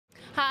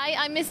Hi,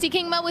 I'm Misty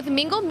Kingma with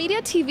Mingle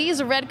Media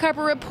TV's Red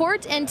Carpet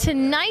Report, and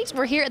tonight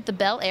we're here at the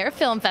Bel-Air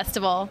Film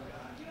Festival.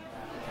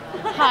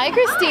 Hi,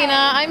 Christina.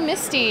 I'm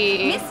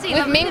Misty.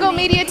 With Mingle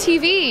Media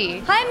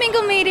TV. Hi,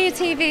 Mingle Media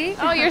TV.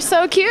 Oh, you're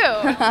so cute.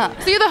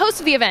 So you're the host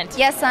of the event.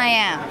 Yes, I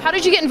am. How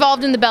did you get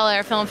involved in the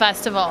Bel-Air Film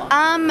Festival?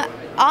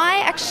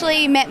 I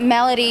actually met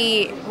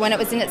Melody when it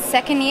was in its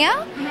second year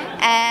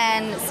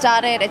and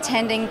started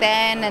attending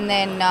then, and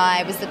then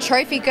I was the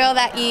trophy girl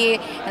that year,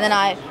 and then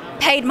I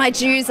paid my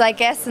dues, I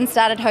guess, and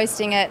started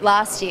hosting it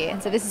last year.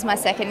 So this is my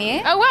second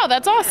year. Oh, wow,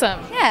 that's awesome.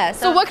 Yeah.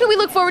 So what can we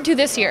look forward to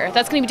this year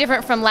that's going to be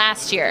different from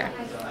last year?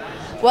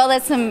 Well,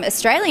 there's some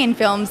Australian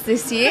films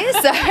this year,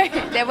 so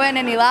there weren't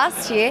any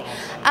last year.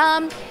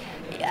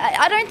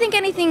 I don't think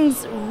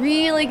anything's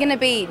really going to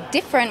be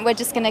different. We're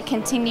just going to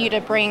continue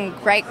to bring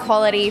great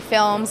quality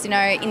films,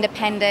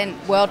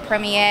 independent world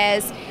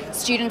premieres,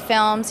 student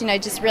films,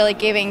 just really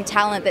giving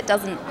talent that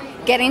doesn't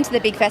get into the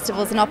big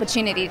festivals an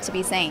opportunity to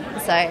be seen.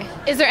 So,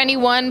 is there any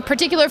one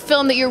particular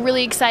film that you're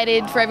really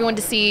excited for everyone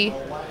to see?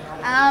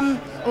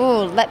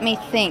 Let me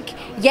think.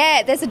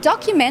 Yeah, there's a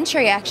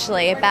documentary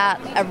actually about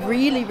a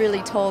really,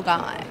 really tall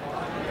guy.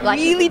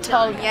 Really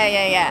tall?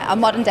 Yeah. A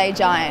modern day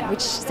giant,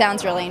 which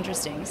sounds really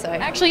interesting. So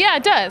actually, yeah,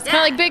 it does.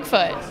 Kind of like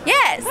Bigfoot.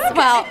 Yes. Okay.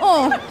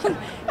 Well,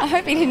 I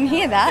hope you didn't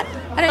hear that.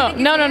 I don't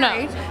think no.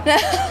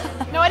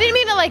 No, I didn't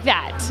mean it like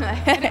that.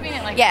 I didn't mean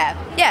it like that.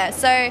 Yeah.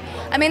 So,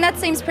 that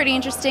seems pretty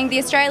interesting. The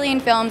Australian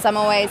films, I'm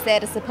always there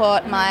to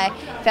support my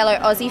fellow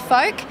Aussie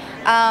folk,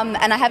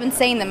 and I haven't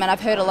seen them, and I've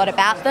heard a lot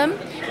about them.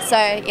 So,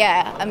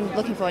 yeah, I'm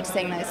looking forward to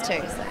seeing those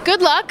too. So.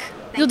 Good luck.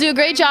 You'll do a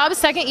great job,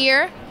 second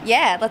year.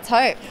 Yeah, let's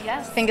hope.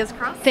 Yes. Fingers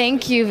crossed.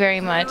 Thank you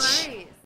very much.